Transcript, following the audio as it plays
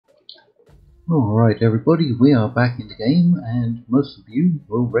Alright everybody, we are back in the game and most of you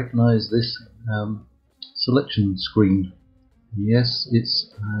will recognise this selection screen. Yes,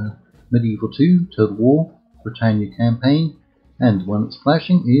 it's Medieval 2, Total War, Brittania campaign, and the one that's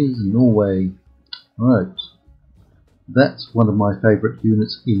flashing is Norway. Alright, that's one of my favourite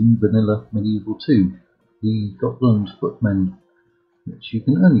units in vanilla Medieval 2, the Gotland Footmen, which you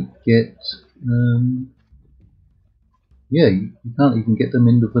can only get, you can't even get them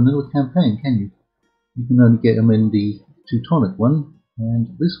in the vanilla campaign, can you? You can only get them in the Teutonic one and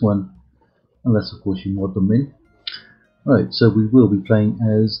this one, unless of course you mod them in. Right, so we will be playing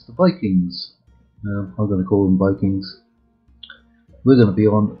as the Vikings. I'm going to call them Vikings. We're going to be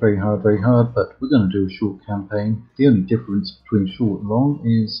on very hard, but we're going to do a short campaign. The only difference between short and long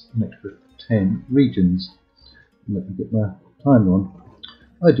is an extra 10 regions. Let me get my timer on.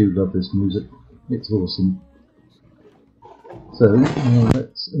 I do love this music, it's awesome. So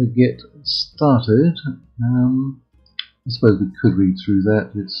let's get started. I suppose we could read through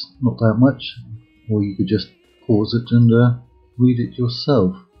that, it's not that much, or you could just pause it and read it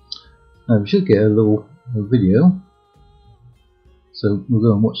yourself. Now we should get a little video, so we'll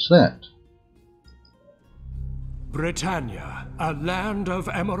go and watch that. Brittania, a land of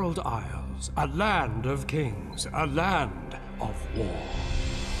emerald isles, a land of kings, a land of war.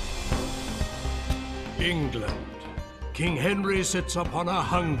 England. King Henry sits upon a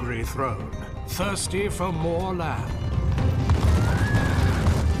hungry throne, thirsty for more land.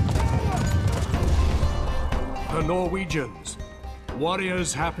 The Norwegians,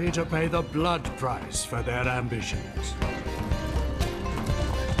 warriors happy to pay the blood price for their ambitions.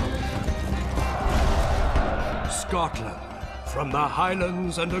 Scotland, from the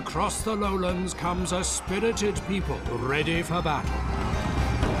Highlands and across the lowlands comes a spirited people ready for battle.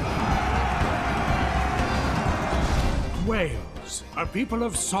 Wales, a people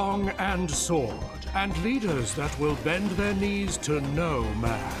of song and sword, and leaders that will bend their knees to no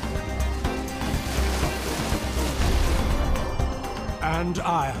man. And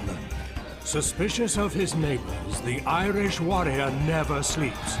Ireland, suspicious of his neighbors, the Irish warrior never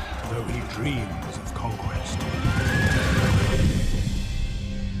sleeps, though he dreams of conquest.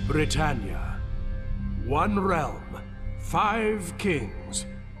 Brittania, one realm, 5 kings,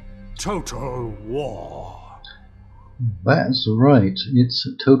 total war. That's right, it's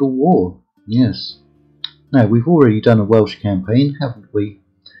Total War, yes. Now we've already done a Welsh campaign, haven't we?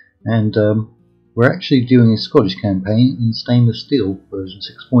 And we're actually doing a Scottish campaign in stainless steel version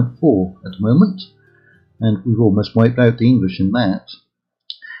 6.4 at the moment, and we've almost wiped out the English in that.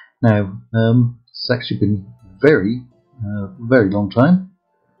 Now it's actually been very long time.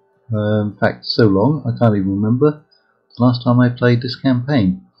 In fact, so long I can't even remember the last time I played this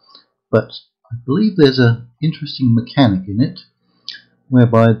campaign. But I believe there's an interesting mechanic in it,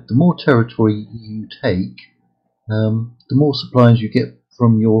 whereby the more territory you take, the more supplies you get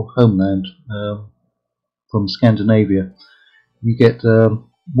from your homeland, from Scandinavia. You get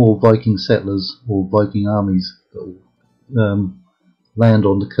more Viking settlers or Viking armies that will land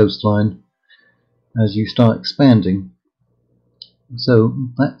on the coastline as you start expanding. So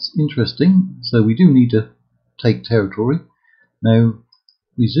that's interesting. So we do need to take territory. Now,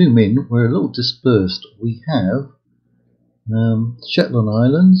 we zoom in, we're a little dispersed. We have Shetland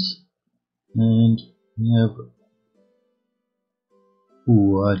Islands, and we have,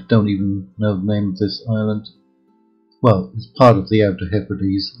 I don't even know the name of this island. Well, it's part of the Outer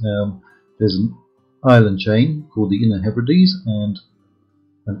Hebrides. There's an island chain called the Inner Hebrides and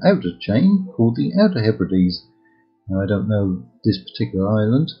an outer chain called the Outer Hebrides. Now, I don't know this particular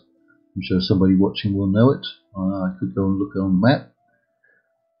island. I'm sure somebody watching will know it. I could go and look on the map.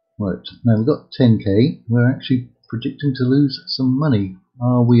 Right, now we've got 10k, we're actually predicting to lose some money.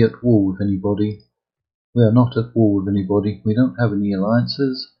 Are we at war with anybody? We are not at war with anybody, we don't have any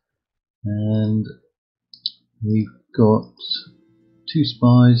alliances, and we've got 2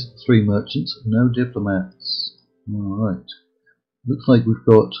 spies, 3 merchants, no diplomats. Alright, looks like we've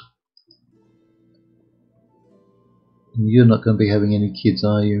got... You're not going to be having any kids,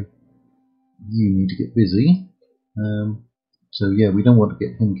 are you? You need to get busy. So yeah, we don't want to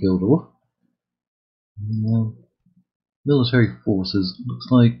get him killed off. Military forces. Looks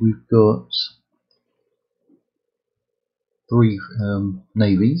like we've got 3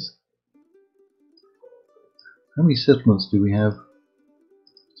 navies. How many settlements do we have?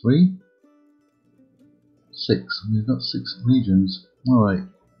 3? 6. We've got 6 regions. Alright.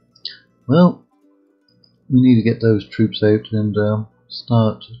 Well, we need to get those troops out and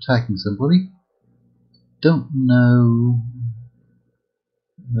start attacking somebody. Don't know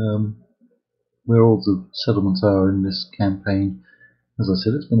where all the settlements are in this campaign. As I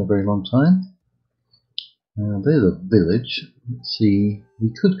said, it's been a very long time. There's a village. Let's see, we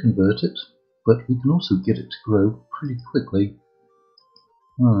could convert it, but we can also get it to grow pretty quickly.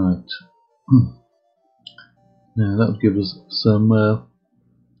 Alright. Now that would give us some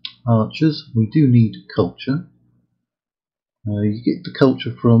archers. We do need culture. You get the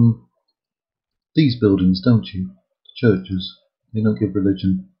culture from these buildings, don't you? Churches. They don't give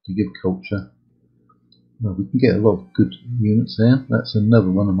religion, they give culture. Well, we can get a lot of good units there. That's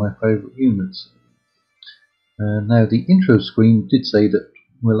another one of my favourite units. Now the intro screen did say that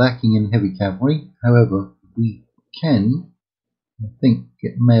we're lacking in heavy cavalry. However, we can, I think,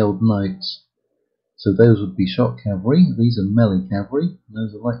 get mailed knights. So those would be shot cavalry. These are melee cavalry.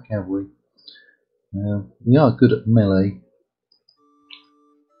 Those are light cavalry. We are good at melee.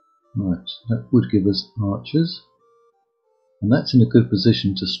 Right, that would give us archers. And that's in a good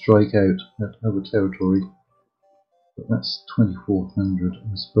position to strike out at other territory. But that's 2400.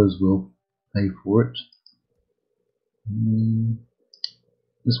 I suppose we'll pay for it.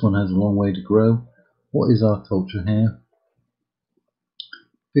 This one has a long way to grow. What is our culture here?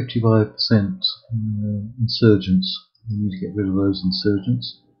 55% insurgents. We need to get rid of those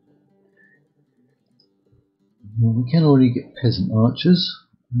insurgents. Well, we can already get peasant archers,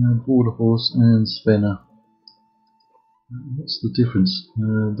 border horse and Svenna. What's the difference?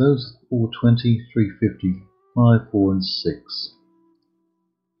 Those 420, 350, 5, 4 and 6.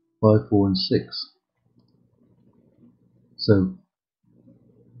 5, 4 and 6. So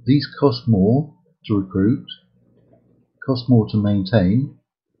these cost more to recruit, cost more to maintain,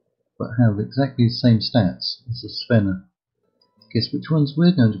 but have exactly the same stats as the Svenna. Guess which ones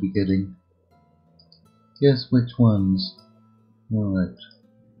we're going to be getting? Guess which ones? Alright.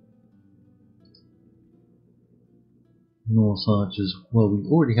 Norse archers. Well, we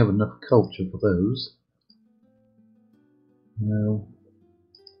already have enough culture for those. Now,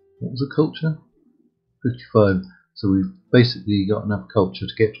 what was the culture? 55. So we've basically got enough culture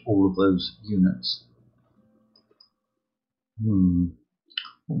to get all of those units. What am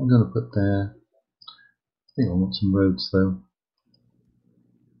I going to put there? I think I want some roads though.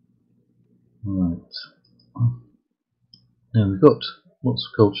 Right. Now we've got lots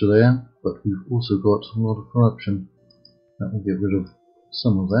of culture there, but we've also got a lot of corruption. That will get rid of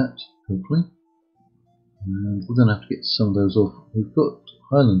some of that, hopefully. And we're going to have to get some of those off. We've got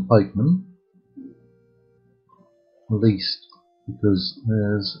Highland pikemen, at least, because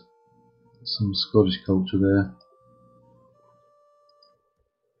there's some Scottish culture there.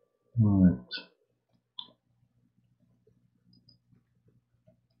 Right.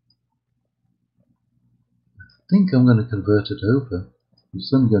 I think I'm going to convert it over.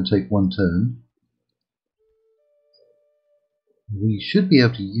 It's only going to take one turn. We should be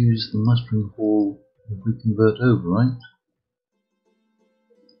able to use the mustering hall if we convert over, right?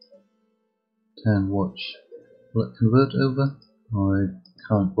 Town watch. Will it convert over? I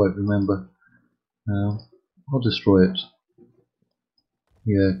can't quite remember. I'll destroy it.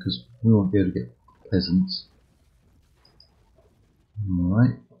 Yeah, because we won't be able to get peasants.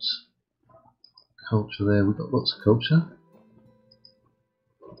 Alright. Culture there, we've got lots of culture.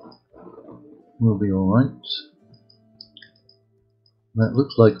 We'll be alright. That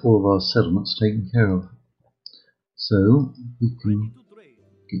looks like all of our settlements taken care of. So, we can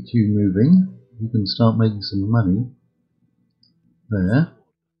get you moving. You can start making some money. There.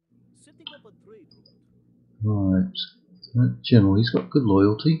 Right. That general, he's got good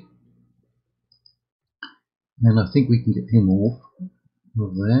loyalty. And I think we can get him off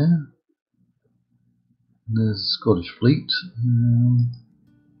of there. There's the Scottish fleet.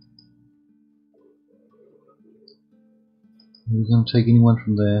 Are we going to take anyone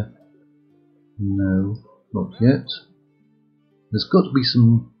from there? No, not yet. There's got to be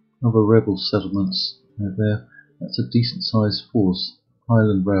some other rebel settlements out there. That's a decent sized force.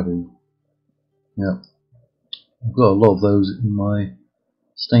 Highland Rabble. Yeah. I've got a lot of those in my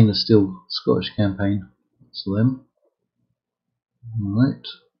stainless steel Scottish campaign. That's them. Alright.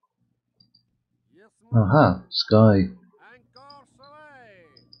 Aha, Sky.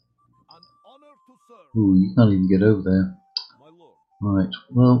 Ooh, you can't even get over there. Right,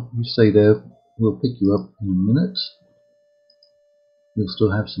 well, you stay there. We'll pick you up in a minute. We'll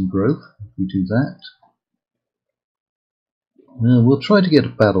still have some growth if we do that. We'll try to get a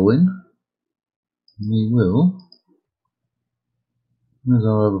battle in. We will. Where's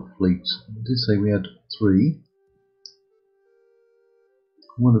our other fleet? I did say we had 3.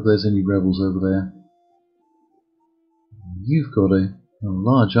 I wonder if there's any rebels over there. You've got a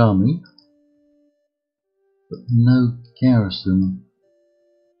large army, but no garrison.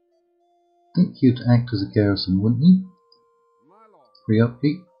 I think you'd act as a garrison, wouldn't you? Free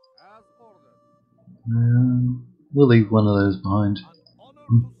upkeep. We'll leave one of those behind.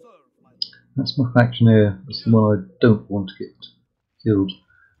 That's my factionaire. That's the one I don't want to get killed.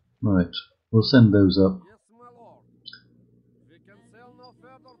 Right, we'll send those up.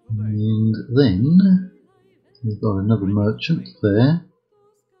 And then we've got another merchant there.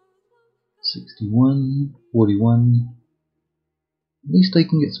 61, 41. At least they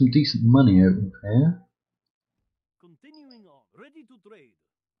can get some decent money out of there. Continuing on, ready to trade.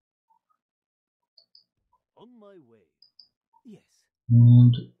 On my way. Yes.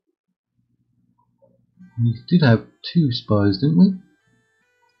 And we did have 2 spies, didn't we?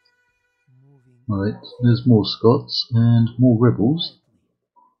 Right, there's more Scots and more rebels.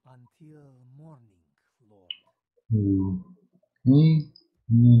 Until morning, Lord. Okay,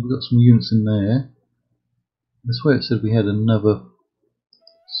 and we've got some units in there. I swear it said we had another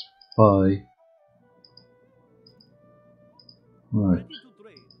spy. Right,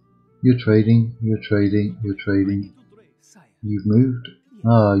 you're trading, you're trading, you're trading. You've moved.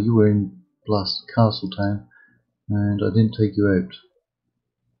 Ah, you were in Blast Castletown, and I didn't take you out.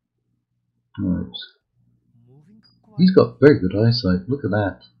 Right. He's got very good eyesight, look at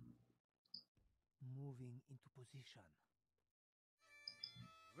that. Moving into position.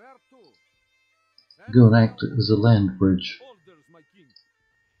 Go and act as a land bridge. Orders, my king.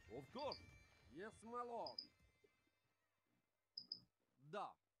 Of course. Yes, my lord.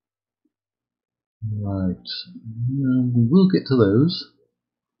 Da. Right. We will get to those,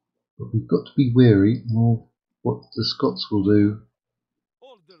 but we've got to be wary of what the Scots will do.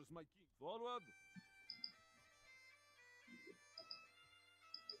 Orders, my king. Forward.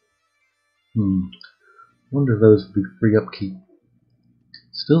 Wonder if those will be free upkeep.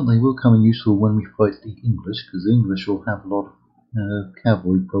 Still, they will come in useful when we fight the English, because the English will have a lot of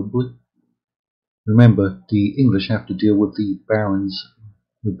cavalry probably. Remember, the English have to deal with the Barons'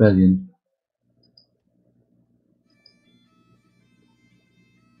 rebellion.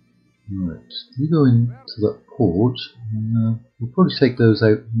 Right, you go into that port. We'll probably take those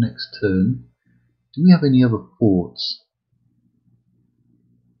out next turn. Do we have any other forts?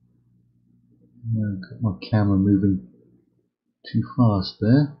 Got my camera moving too fast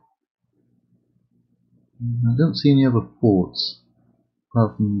there. I don't see any other forts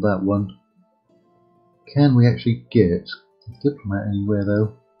apart from that one. Can we actually get a diplomat anywhere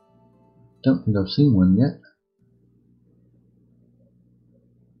though? Don't think I've seen one yet.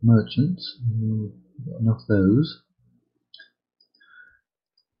 Merchants, got enough of those.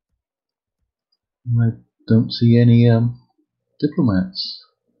 I don't see any diplomats,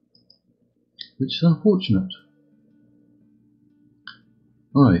 which is unfortunate.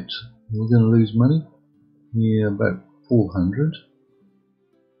 Right, we're going to lose money. Yeah, about 400.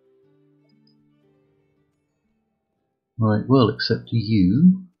 Right, well, except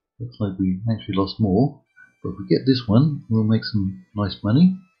you. Looks like we actually lost more. But if we get this one, we'll make some nice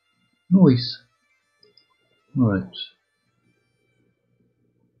money. Nice. Right.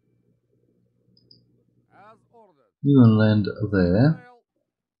 You're going to land there.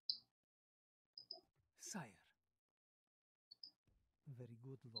 Sire. Very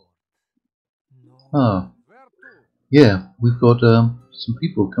good, Lord. No. Ah. Yeah, we've got some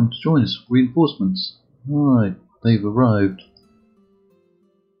people come to join us. Reinforcements. Alright, they've arrived.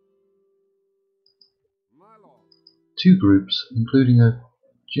 2 groups, including a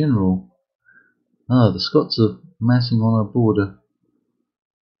general. Ah, the Scots are massing on our border.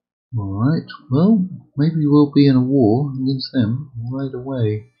 Alright, well, maybe we'll be in a war against them right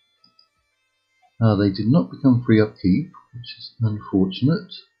away. Ah, they did not become free upkeep, which is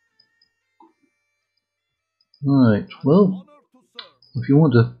unfortunate. Right, well, if you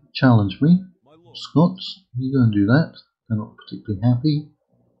want to challenge me, Scots, you go and do that. They're not particularly happy.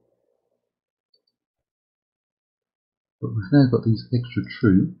 But we've now got these extra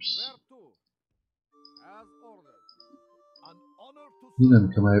troops. You're going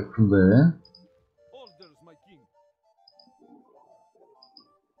to come out from there.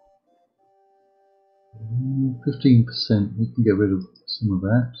 15%, we can get rid of some of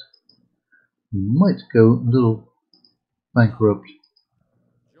that. We might go a little bankrupt.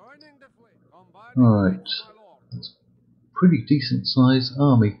 Alright, that's a pretty decent sized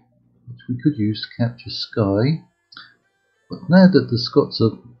army, which we could use to capture Skye. But now that the Scots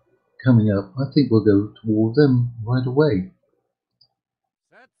are coming up, I think we'll go to war with them right away.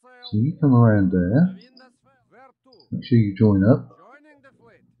 So you come around there. Make sure you join up.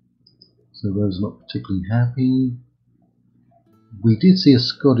 So those are not particularly happy. We did see a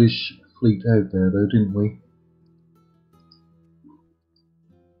Scottish fleet out there though, didn't we?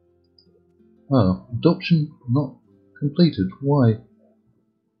 Oh, adoption not completed. Why?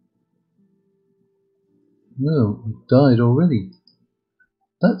 No, he died already.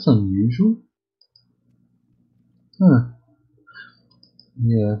 That's unusual. Huh.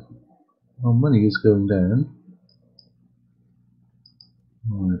 Yeah, our money is going down.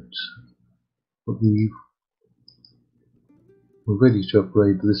 Right, but we're ready to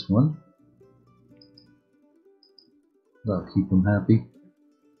upgrade this one. That'll keep them happy.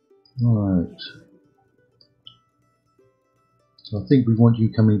 Right. So I think we want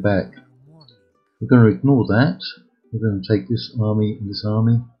you coming back. We're going to ignore that. We're going to take this army and this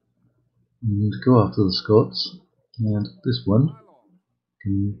army and go after the Scots. And this one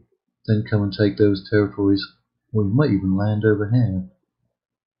can then come and take those territories, or you might even land over here.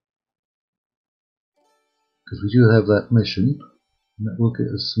 Because we do have that mission, and that will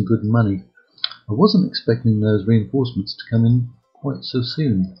get us some good money. I wasn't expecting those reinforcements to come in quite so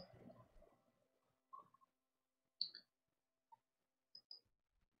soon.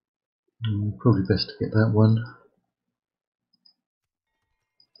 Probably best to get that one.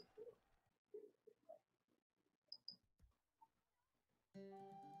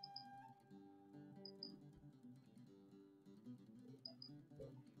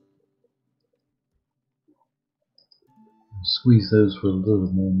 Squeeze those for a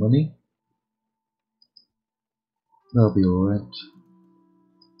little more money. That'll be alright.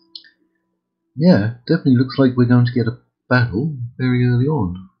 Yeah, definitely looks like we're going to get a battle very early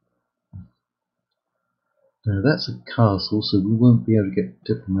on. Now that's a castle, so we won't be able to get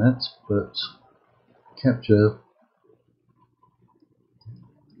diplomats, but capture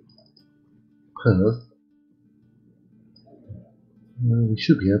Perth. We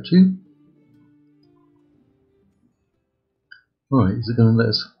should be able to. Alright, is it going to let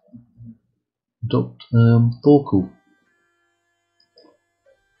us adopt Thorkel?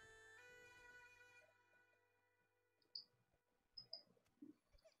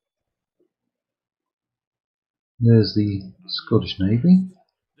 There's the Scottish Navy.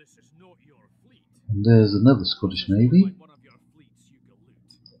 And there's another Scottish Navy.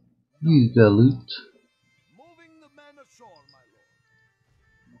 You galoot.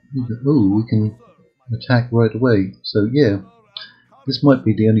 Oh, we can attack right away. So yeah, this might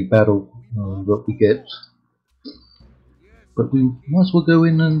be the only battle that we get. But we might as well go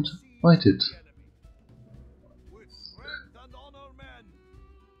in and fight it.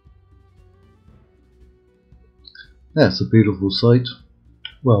 That's a beautiful sight.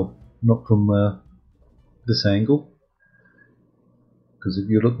 Well, not from this angle. Because if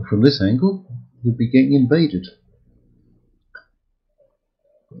you're looking from this angle, you'd be getting invaded.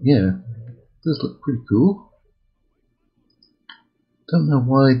 But yeah, it does look pretty cool. Don't know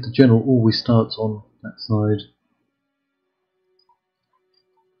why the general always starts on that side.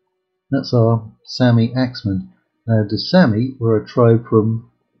 That's our Sami Axemen. Now the Sami were a tribe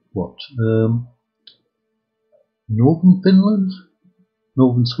from what? Northern Finland?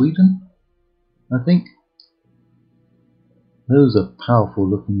 Northern Sweden? I think. Those are powerful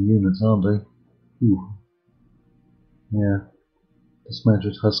looking units, aren't they? Ooh. Yeah.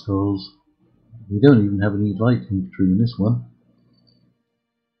 Dismounted Huskars. We don't even have any light infantry in this one.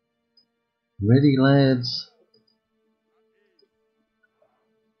 Ready, lads.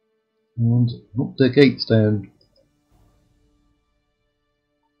 And knock their gates down.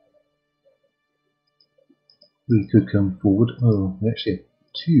 We could come forward. Oh, we actually have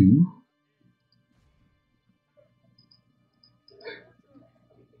two.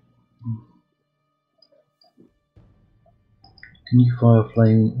 Can you fire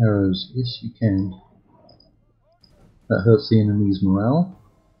flaming arrows? Yes, you can. That hurts the enemy's morale.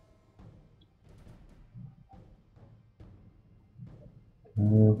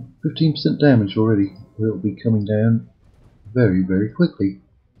 15% damage already. It'll be coming down very, very quickly.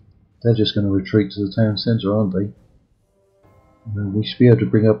 They're just going to retreat to the town centre, aren't they? We should be able to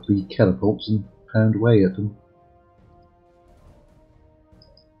bring up the catapults and pound away at them.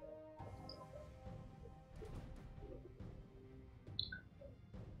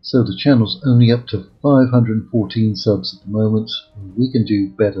 So the channel's only up to 514 subs at the moment. We can do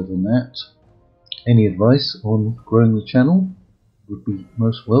better than that. Any advice on growing the channel would be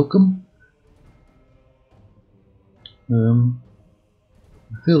most welcome.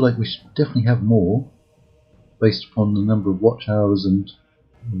 I feel like we should definitely have more, based upon the number of watch hours and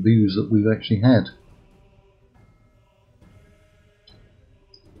views that we've actually had.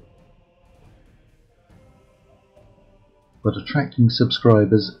 But attracting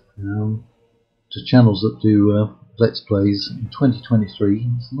subscribers to channels that do Let's Plays in 2023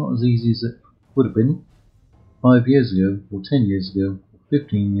 is not as easy as it would have been 5 years ago, or 10 years ago, or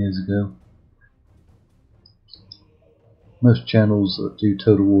 15 years ago. Most channels that do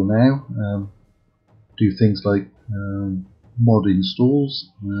Total War now do things like mod installs,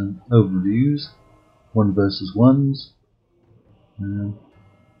 overviews, 1 versus 1s,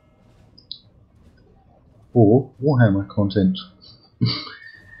 or Warhammer content.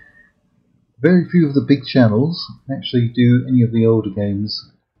 Very few of the big channels actually do any of the older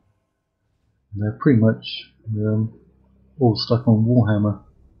games. They're pretty much all stuck on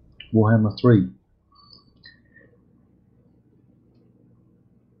Warhammer 3.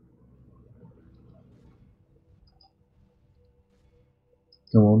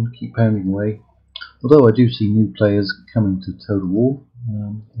 Go on, keep pounding away. Although I do see new players coming to Total War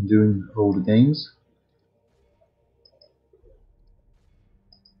and doing older games,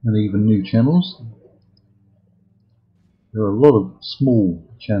 and even new channels. There are a lot of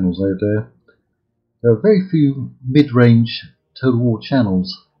small channels out there. There are very few mid-range Total War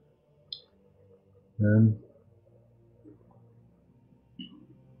channels.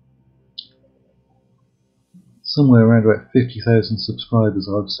 Somewhere around about 50,000 subscribers,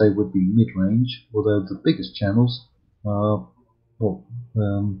 I would say, would be mid-range, although the biggest channels are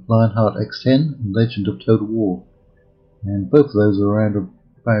Lionheart X10 and Legend of Total War, and both of those are around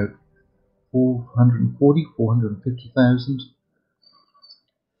about 440, 450,000.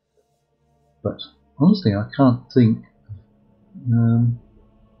 But honestly, I can't think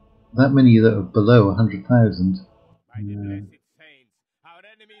that many that are below 100,000. By the blessed saints, our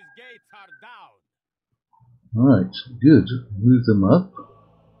enemy's gates are down. Right, good. Move them up.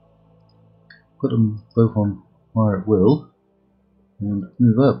 Put them both on fire at will. And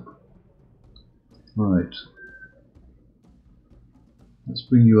move up. Right. Let's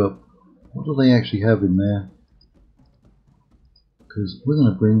bring you up. What do they actually have in there? Because we're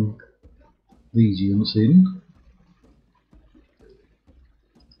going to bring these units in.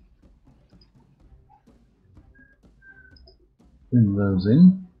 Bring those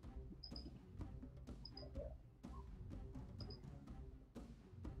in.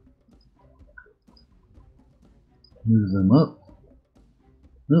 Move them up.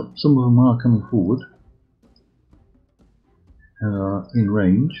 Nope, some of them are coming forward and are in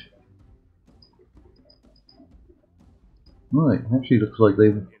range. Right, actually looks like they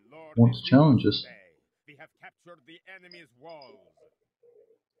want to challenge us. We have captured the enemy's walls.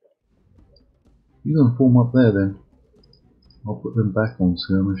 You're going to form up there then. I'll put them back on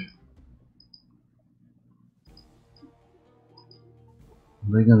skirmish.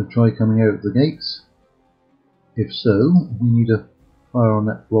 Are they going to try coming out the gates? If so, we need to fire on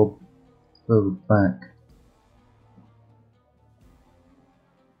that blob further back.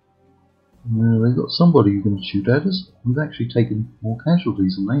 They've got somebody who can shoot at us. We've actually taken more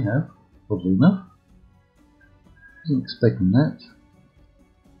casualties than they have, oddly enough. Wasn't expecting that.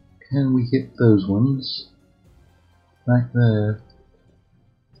 Can we hit those ones back there?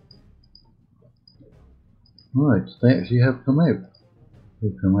 Right, they actually have come out.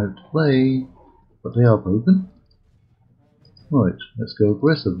 They've come out to play, but they are broken. Right, let's go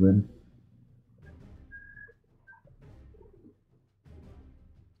aggressive then.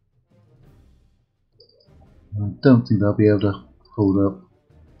 I don't think they'll be able to hold up.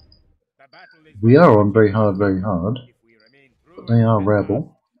 We are on very hard, but they are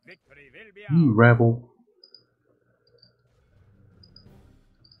rabble. You rabble.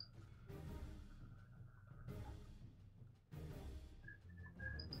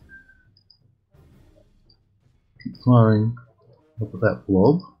 Keep firing up at that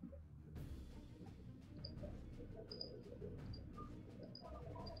blob.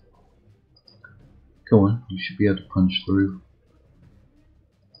 Come on, you should be able to punch through.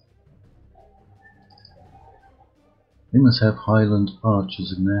 They must have Highland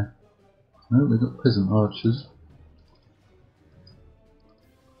archers in there. No, they've got peasant archers.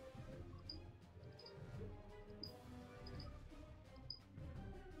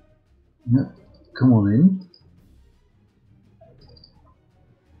 Yep, come on in.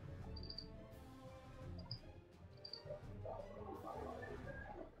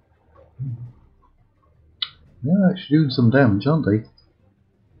 They're actually doing some damage, aren't they?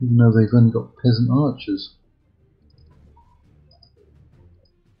 Even though they've only got peasant archers.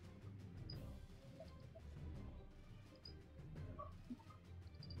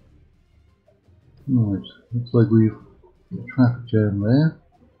 Right, looks like we've got a traffic jam there.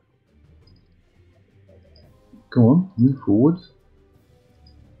 Go on, move forward.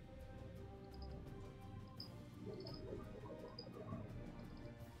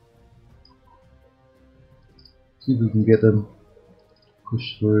 See if we can get them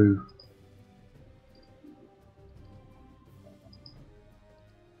pushed through.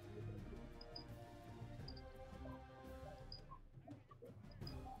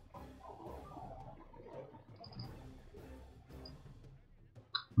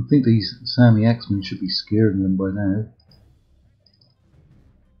 think these Sami axemen should be scaring them by now.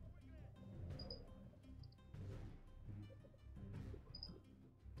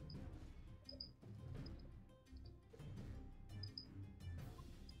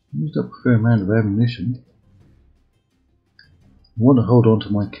 Used up a fair amount of ammunition. I want to hold on to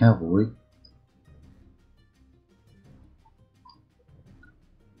my cavalry.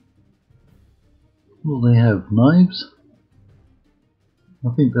 Will they have knives? I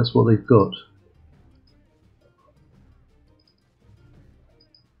think that's what they've got.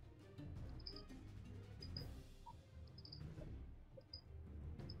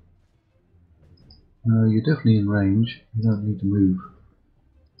 No, you're definitely in range. You don't need to move.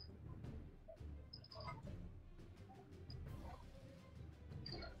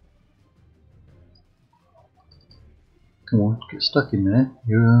 Come on, get stuck in there.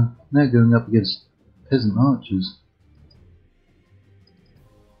 You're now going up against peasant archers.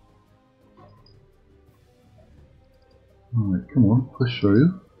 Alright, come on, push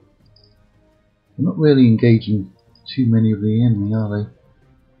through. They're not really engaging too many of the enemy, are they?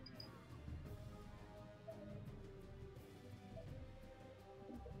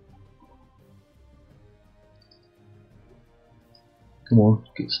 Come on,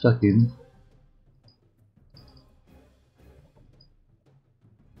 get stuck in.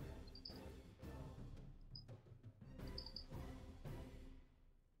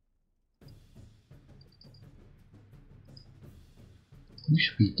 We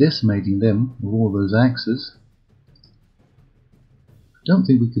should be decimating them with all those axes. I don't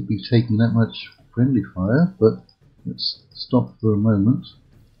think we could be taking that much friendly fire, but let's stop for a moment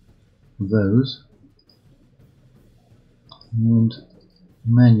with those and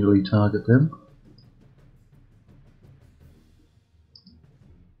manually target them.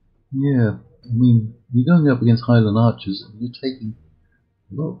 Yeah, I mean, you're going up against Highland archers and you're taking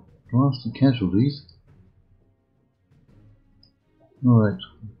a lot of blasted casualties. Alright,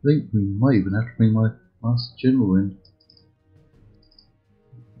 I think we might even have to bring my Master General in.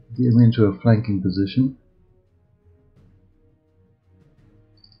 Get him into a flanking position.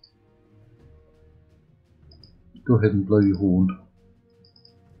 Go ahead and blow your horn.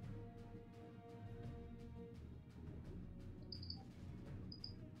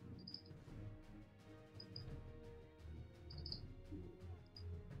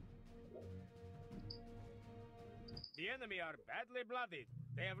 The enemy are badly blooded.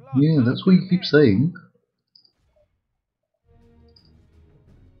 They have lost. Yeah, that's what you keep saying.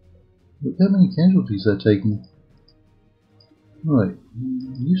 Look how many casualties they're taking. Right,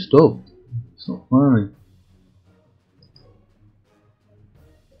 you stop. Stop firing.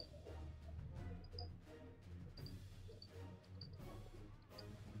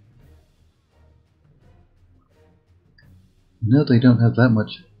 Now they don't have that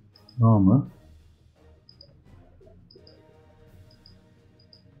much armor.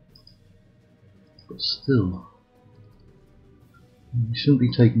 But still, we shouldn't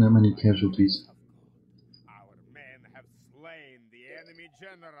be taking that many casualties. Our men have slain the enemy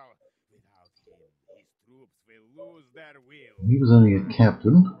general. Without him, his troops will lose their will. He was only a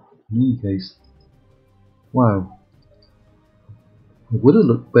captain, in any case. Wow. It would have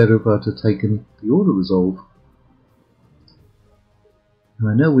looked better if I had taken the auto resolve. And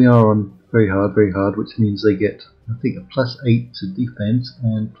I know we are on very hard, which means they get, I think, a +8 to defense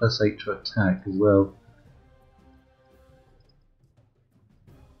and +8 to attack as well.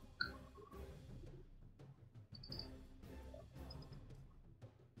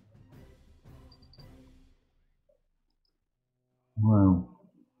 Wow.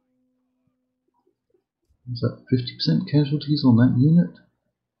 Is that 50% casualties on that unit?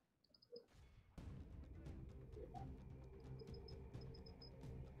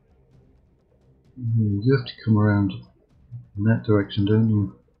 You have to come around in that direction, don't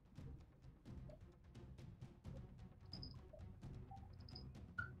you?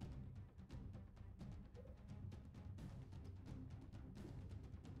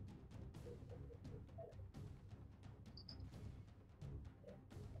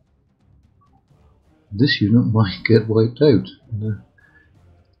 This unit might get wiped out. They're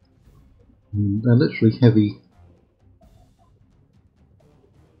literally heavy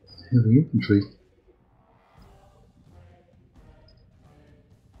infantry.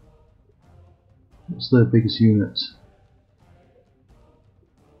 What's their biggest unit?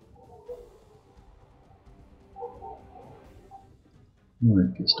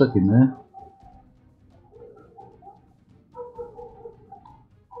 Right, get stuck in there.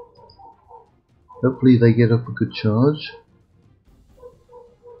 Hopefully they get up a good charge.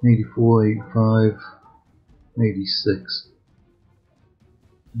 84, 85, 86.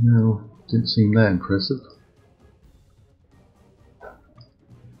 No, didn't seem that impressive.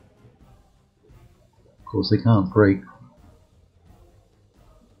 Of course, they can't break.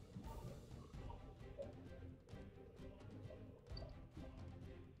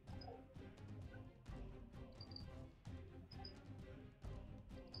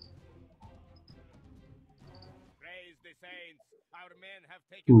 Praise the saints. Our men have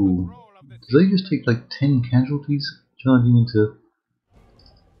taken Ooh, control of the did they city. just take like 10 casualties charging into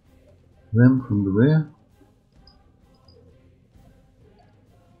them from the rear?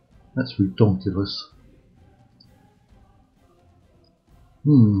 That's ridiculous.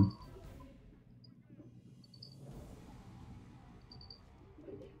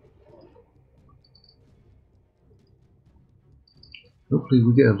 Hopefully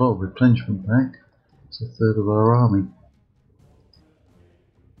we get a lot of replenishment back. It's a third of our army.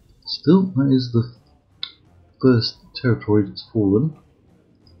 Still, that is the first territory that's fallen.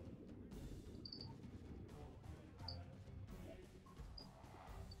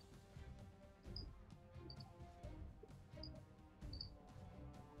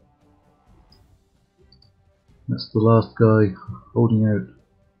 That's the last guy holding out,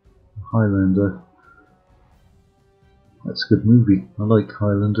 Highlander. That's a good movie. I like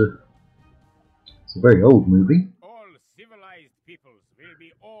Highlander. It's a very old movie. All civilized peoples will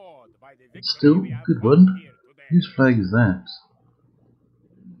be awed by the victory Still, we have good won one. here today. Whose flag is that?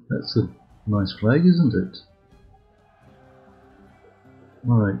 That's a nice flag, isn't it?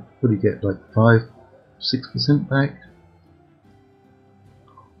 Alright, what do you get? Like 5-6% back?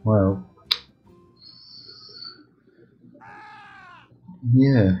 Wow.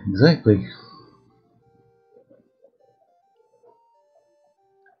 Yeah, exactly. Faith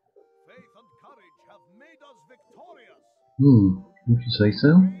and courage have made us victorious. Would you say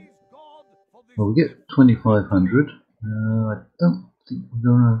so? Praise God for this Well, we get 2,500. I don't think we're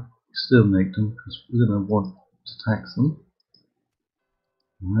going to exterminate them because we're going to want to tax them.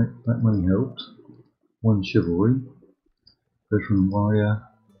 Alright, that money helped. 1 chivalry, veteran warrior,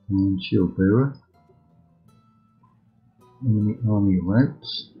 and shield bearer. Enemy army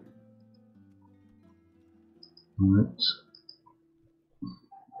routes. Alright.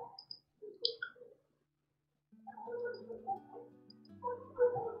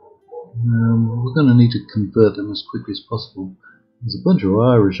 We're going to need to convert them as quickly as possible. There's a bunch of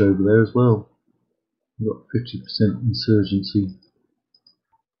Irish over there as well. We've got 50% insurgency,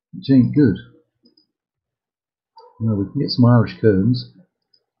 which ain't good. Now we can get some Irish cones.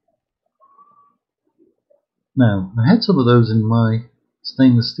 Now, I had some of those in my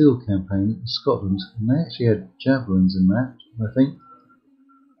stainless steel campaign in Scotland, and they actually had javelins in that, I think.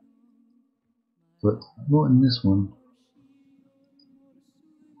 But not in this one.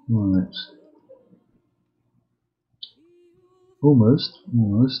 Right. Almost.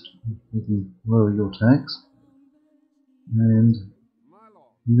 We can lower your tax. And My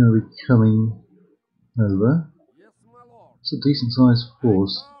lord. you're going to be coming over. Yes, my lord. It's a decent sized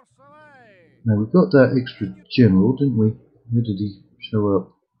force. Course away. Now we got that extra general, didn't we? Where did he show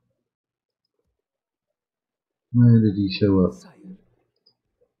up? Where did he show up? Sire,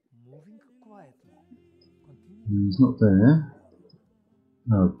 moving quietly. He's not there.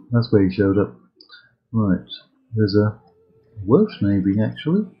 Oh, that's where he showed up. Right. There's a Welsh navy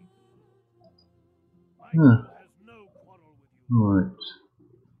actually. Huh. Right.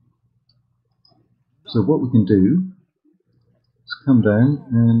 So what we can do is come down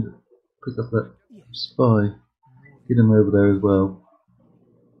and pick up that spy. Get him over there as well.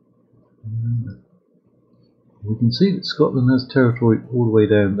 We can see that Scotland has territory all the way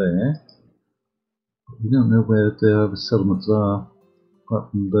down there. We don't know where the other settlements are, apart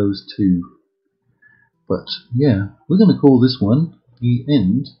from those two. But yeah, we're going to call this one the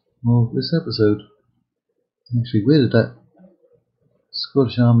end of this episode. Actually, where did that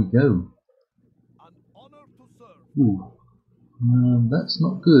Scottish army go? An honor to serve. Ooh, that's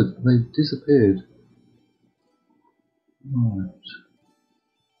not good. They've disappeared. Right.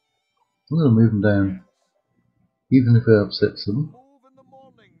 I'm going to move them down, even if it upsets them. Move in the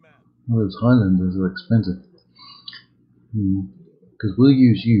morning, man. Oh, those Highlanders are expensive. Because we'll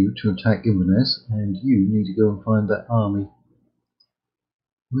use you to attack Inverness, and you need to go and find that army.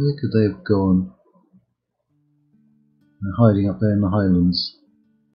 Where could they have gone? They're hiding up there in the Highlands.